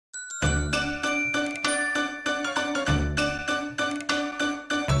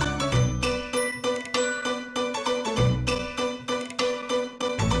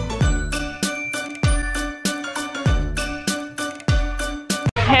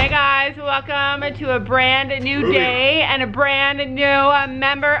welcome to a brand new day and a brand new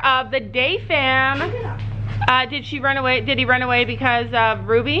member of the Day fam. Did she run away? Did he run away because of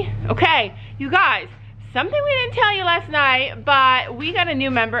Ruby? Okay, you guys, something we didn't tell you last night, but we got a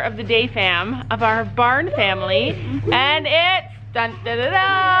new member of the Day fam, of our barn family, and it's dun da da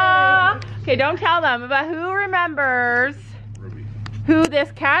da. Okay, don't tell them, but who remembers who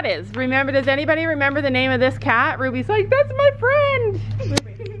this cat is? Remember, does anybody remember the name of this cat? Ruby's like, that's my friend.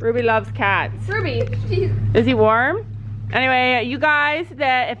 Ruby loves cats. Ruby, is he warm? Anyway, you guys,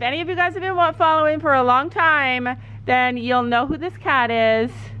 if any of you guys have been following for a long time, then you'll know who this cat is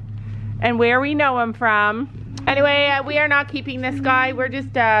and where we know him from. Anyway, we are not keeping this guy. We're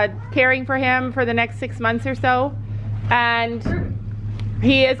just caring for him for the next 6 months or so. And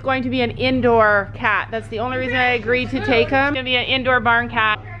he is going to be an indoor cat. That's the only reason I agreed to take him. He's gonna be an indoor barn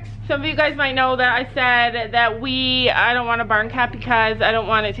cat. Some of you guys might know that I said that I don't want a barn cat because I don't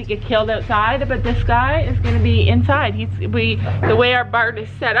want it to get killed outside, but this guy is gonna be inside. The way our barn is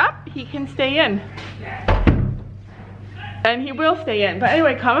set up, he can stay in. And he will stay in. But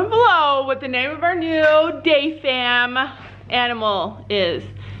anyway, comment below what the name of our new Day fam animal is.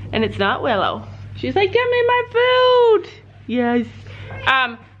 And it's not Willow. She's like, give me my food. Yes.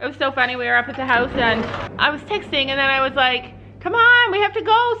 It was so funny. We were up at the house and I was texting and then I was like, come on, we have to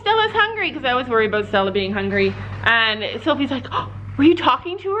go. Stella's hungry, because I was worried about Stella being hungry. And Sophie's like, oh, were you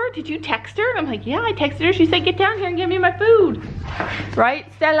talking to her? Did you text her? And I'm like, yeah, I texted her. She said, get down here and give me my food.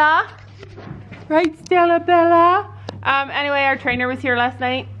 Right, Stella? Right, Stella Bella? Anyway, our trainer was here last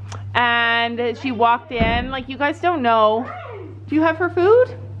night and she walked in. Like, you guys don't know. Do you have her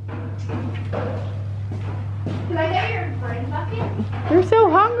food? Can I get your brain bucket? They're so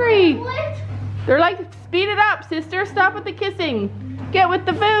hungry. They're like, speed it up, sister. Stop with the kissing. Get with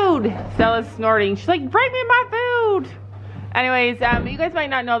the food. Stella's snorting. She's like, bring me my food. Anyways, you guys might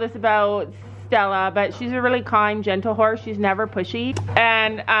not know this about Stella, but she's a really kind, gentle horse. She's never pushy.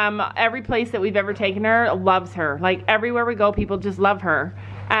 And every place that we've ever taken her loves her. Like, everywhere we go, people just love her.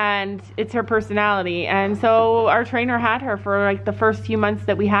 And it's her personality. And so our trainer had her for like the first few months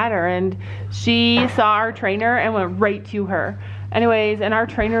that we had her, and she saw our trainer and went right to her. Anyways, and our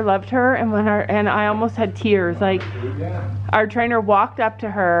trainer loved her, and I almost had tears. Like, our trainer walked up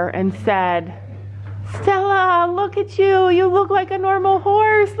to her and said, Stella, look at you. You look like a normal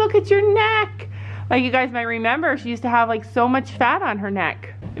horse. Look at your neck. Like, you guys might remember, she used to have like so much fat on her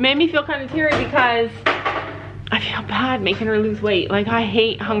neck. It made me feel kind of teary because I feel bad making her lose weight. Like, I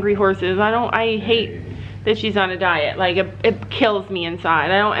hate hungry horses. I hate that she's on a diet. Like, it kills me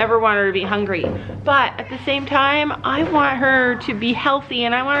inside. I don't ever want her to be hungry. But at the same time, I want her to be healthy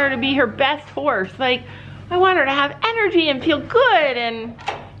and I want her to be her best horse. Like, I want her to have energy and feel good, and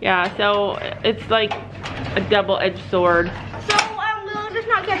yeah, so it's like a double-edged sword. So, we'll just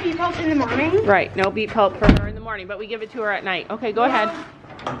not get beet pulp in the morning? Right, no beet pulp for her in the morning, but we give it to her at night. Okay, go ahead.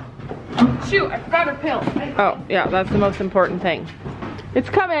 Shoot, I forgot her pill. Oh, yeah, that's the most important thing. It's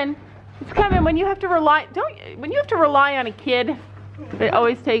coming. It's coming. When you have to rely on a kid, it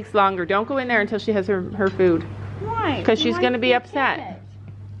always takes longer. Don't go in there until she has her food. Why? Because she's going to be upset.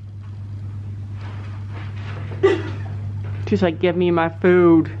 She's like, give me my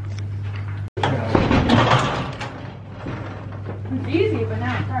food. It's easy, but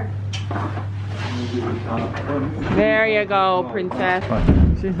now it's hard. There you go, princess.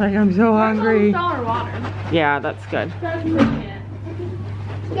 She's like, I'm so hungry. Water. Yeah, that's good.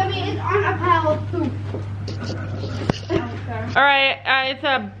 Gabby is on a pile of poop. All right,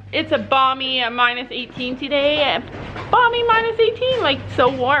 it's a balmy -18 today. Balmy -18, like so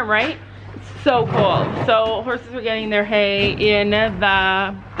warm, right? It's so cold. So horses are getting their hay in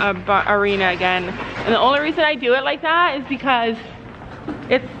the arena again, and the only reason I do it like that is because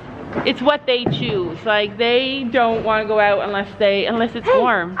it's what they choose. Like, they don't want to go out unless it's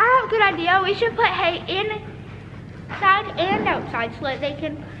warm. I have a good idea. We should put hay inside and outside so that they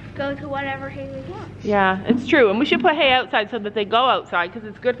can go to whatever hay they want. Yeah, it's true. And we should put hay outside so that they go outside, because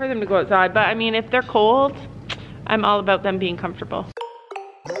it's good for them to go outside. But I mean, if they're cold, I'm all about them being comfortable.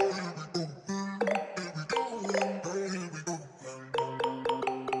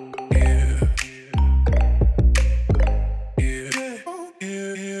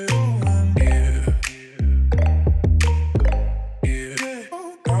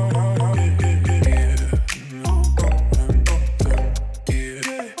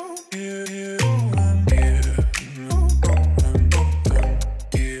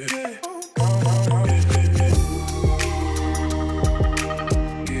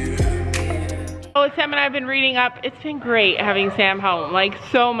 I've been reading up. It's been great having Sam home, like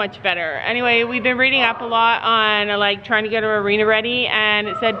so much better. Anyway, we've been reading up a lot on like trying to get our arena ready, and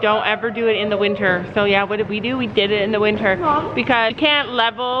it said don't ever do it in the winter. So yeah, what did we do? We did it in the winter because you can't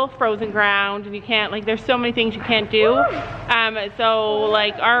level frozen ground, and you can't, like, there's so many things you can't do. So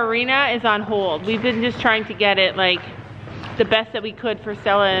like our arena is on hold. We've been just trying to get it like the best that we could for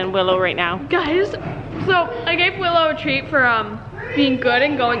Stella and Willow right now. Guys, so I gave Willow a treat for being good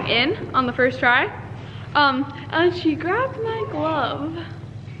and going in on the first try. And she grabbed my glove.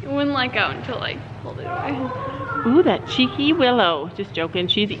 It wouldn't let go until I pulled it away. Ooh, that cheeky Willow. Just joking,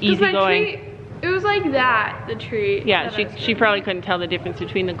 she's easygoing. It was like that, the treat. Yeah, she probably couldn't tell the difference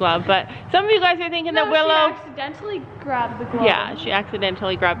between the glove, but some of you guys are thinking that Willow... she accidentally grabbed the glove. Yeah, she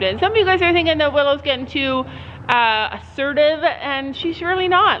accidentally grabbed it. And some of you guys are thinking that Willow's getting too assertive, and she's really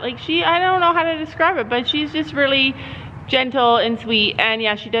not. Like, I don't know how to describe it, but she's just really gentle and sweet. And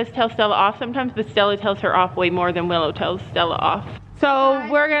yeah, she does tell Stella off sometimes, but Stella tells her off way more than Willow tells Stella off. So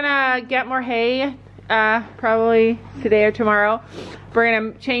we're gonna get more hay, probably today or tomorrow. We're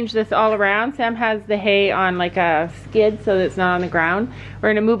gonna change this all around. Sam has the hay on like a skid so that it's not on the ground. We're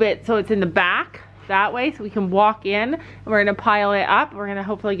gonna move it so it's in the back that way so we can walk in, and we're gonna pile it up. We're gonna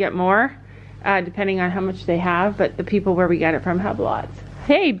hopefully get more, depending on how much they have, but the people where we get it from have lots.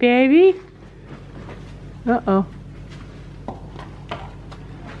 Hey, baby. Uh-oh.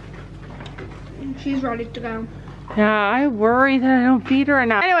 She's ready to go. Yeah, I worry that I don't feed her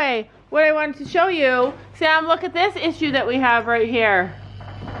enough. Anyway, what I wanted to show you, Sam, look at this issue that we have right here.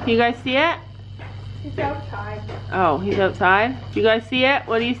 Can you guys see it? He's outside. Oh, he's outside. Do you guys see it?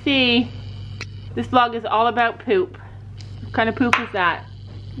 What do you see? This vlog is all about poop. What kind of poop is that?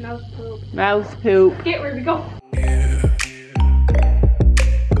 Mouse poop. Mouse poop. Get ready to go.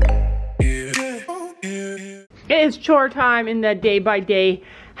 It is chore time in the Day by Day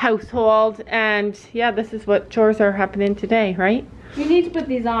household, and yeah, this is what chores are happening today, right? We need to put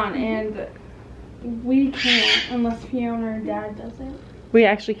these on, and we can't unless Fiona or Dad does it. We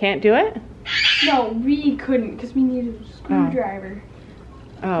actually can't do it? No, we couldn't because we need a screwdriver.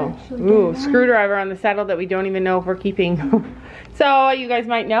 Oh, ooh, screwdriver on the saddle that we don't even know if we're keeping. So you guys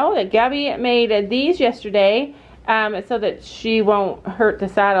might know that Gabby made these yesterday so that she won't hurt the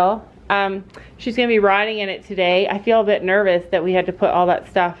saddle. She's gonna be riding in it today. I feel a bit nervous that we had to put all that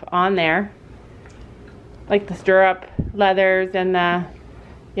stuff on there, like the stirrup leathers and the,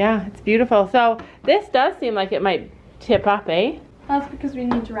 yeah, it's beautiful. So this does seem like it might tip up, eh? That's because we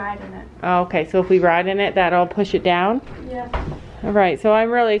need to ride in it. Oh, okay, so if we ride in it, that'll push it down? Yeah. All right, so I'm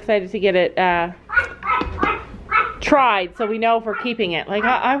really excited to get it tried so we know if we're keeping it. Like,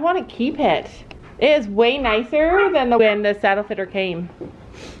 I want to keep it. It is way nicer than when the saddle fitter came.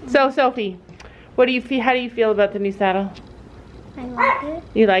 So, Sophie, what do you feel? How do you feel about the new saddle? I like it.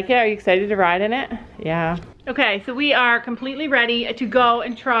 You like it? Are you excited to ride in it? Yeah. Okay, so we are completely ready to go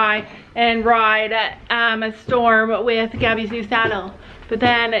and try and ride a storm with Gabby's new saddle. But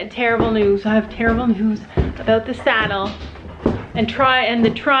then, terrible news. I have terrible news about the saddle and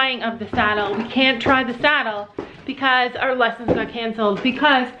the trying of the saddle. We can't try the saddle because our lessons got canceled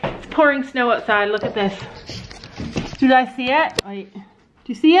because it's pouring snow outside. Look at this. Do you guys see it? Wait.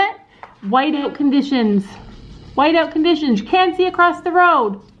 Do you see it? Whiteout conditions. Whiteout conditions. You can't see across the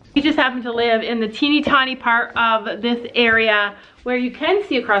road. We just happen to live in the teeny tiny part of this area where you can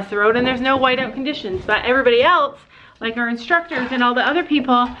see across the road and there's no whiteout conditions. But everybody else, like our instructors and all the other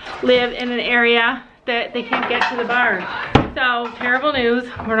people, live in an area that they can't get to the barn. So, terrible news.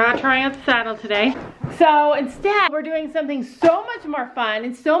 We're not trying out the saddle today. So, instead, we're doing something so much more fun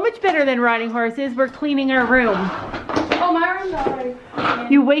and so much better than riding horses. We're cleaning our room. Oh, my room's already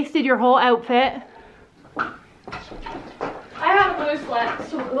clean. You wasted your whole outfit. I have a blue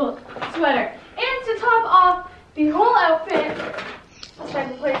sweater. And to top off the whole outfit, let's try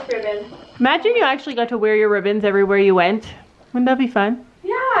to place ribbon. Imagine you actually got to wear your ribbons everywhere you went. Wouldn't that be fun?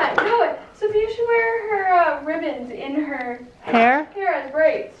 Yeah, no. Sophia should wear her ribbons in her hair as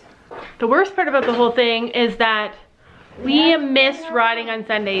braids. The worst part about the whole thing is that we missed riding on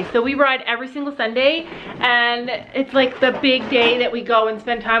Sundays. So we ride every single Sunday, and it's like the big day that we go and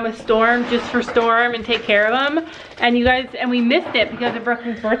spend time with Storm, just for Storm, and take care of them. And you guys, and we missed it because of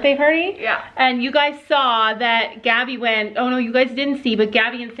Brooklyn's birthday party. Yeah. And you guys saw that Gabby went, oh no, you guys didn't see, but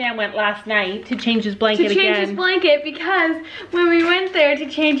Gabby and Sam went last night to change his blanket again. To change his blanket, because when we went there to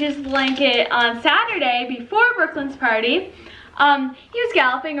change his blanket on Saturday before Brooklyn's party, he was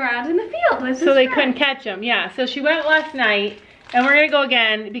galloping around in the field with his So they friend. couldn't catch him, yeah. So she went last night, and we're gonna go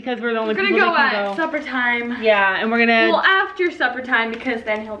again because we're the only people that can go. We're gonna go at supper time. Yeah, and we're gonna... Well, after supper time, because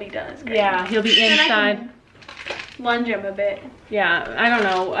then he'll be done his grade. Yeah, he'll be inside. lunge them a bit. Yeah, I don't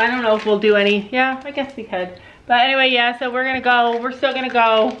know. I don't know if we'll do any. Yeah, I guess we could. But anyway, yeah, so we're gonna go. We're still gonna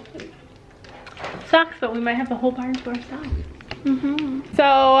go. Sucks, but we might have the whole barn to ourselves. So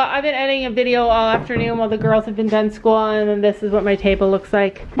I've been editing a video all afternoon while the girls have been done school, and then this is what my table looks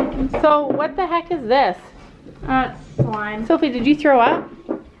like. So what the heck is this? Slime. Sophie, did you throw up?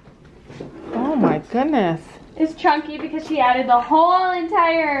 Oh my goodness. It's chunky because she added the whole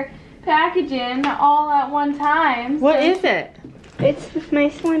entire package in all at one time. What is it? It's my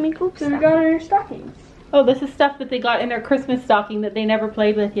slimy goop So we got her stockings. Oh, this is stuff that they got in their Christmas stocking that they never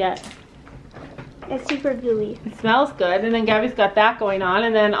played with yet. It's super gooey. It smells good, and then Gabby's got that going on,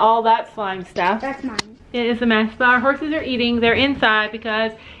 and then all that slime stuff. That's mine. It is a mess, but our horses are eating. They're inside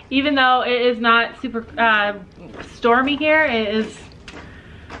because even though it is not super stormy here, it is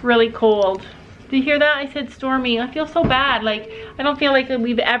really cold. Did you hear that? I said stormy. I feel so bad. Like, I don't feel like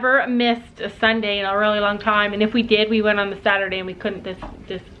we've ever missed a Sunday in a really long time, and if we did, we went on the Saturday, and we couldn't this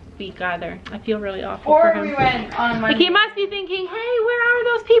week either. I feel really awful for Or him. we went on Monday. Like, he must be thinking, hey, where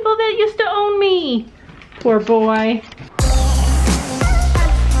are those people that used to own me? Poor boy.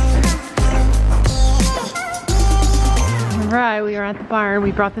 All right, we are at the barn.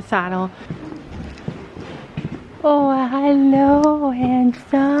 We brought the saddle. Oh, hello,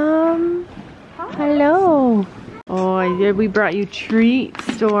 handsome. Hello. Oh, yeah, we brought you treat,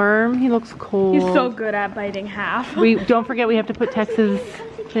 Storm. He looks cold. He's so good at biting half. We don't forget we have to put Texas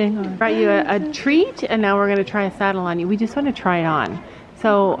thing on. Brought you a treat, and now we're gonna try a saddle on you. We just want to try it on.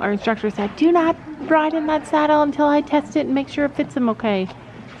 So our instructor said, do not ride in that saddle until I test it and make sure it fits him okay.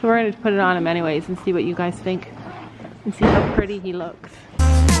 So we're gonna put it on him anyways and see what you guys think and see how pretty he looks.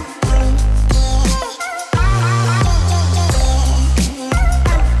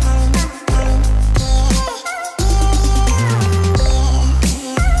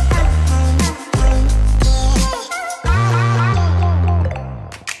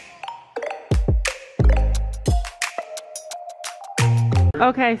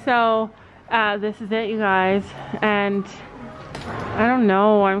 Okay, so this is it, you guys, and I don't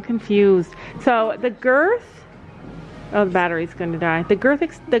know, I'm confused. So the girth, oh, the battery's going to die. The girth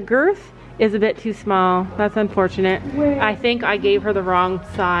is a bit too small. That's unfortunate. I think I gave her the wrong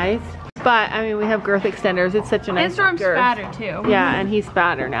size, but I mean, we have girth extenders. It's such a nice And Storm's girth. fatter too. Yeah, and he's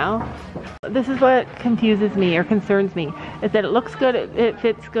fatter now. This is what confuses me or concerns me, is that it looks good, it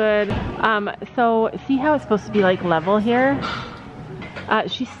fits good. So see how it's supposed to be like level here?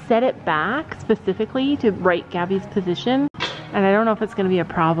 She set it back specifically to right Gabby's position, and I don't know if it's going to be a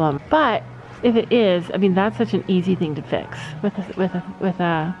problem. But if it is, I mean, that's such an easy thing to fix with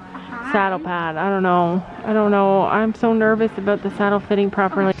a saddle pad. I don't know. I'm so nervous about the saddle fitting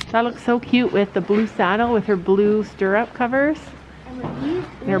properly. That looks so cute with the blue saddle with her blue stirrup covers, and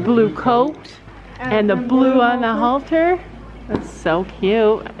her blue coat, and the blue on the halter. That's so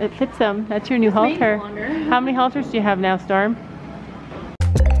cute. It fits them. That's your new halter. How many halters do you have now, Storm?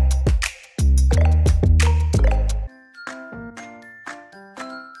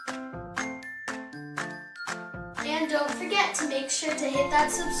 And don't forget to make sure to hit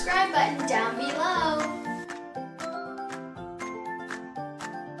that subscribe button down below.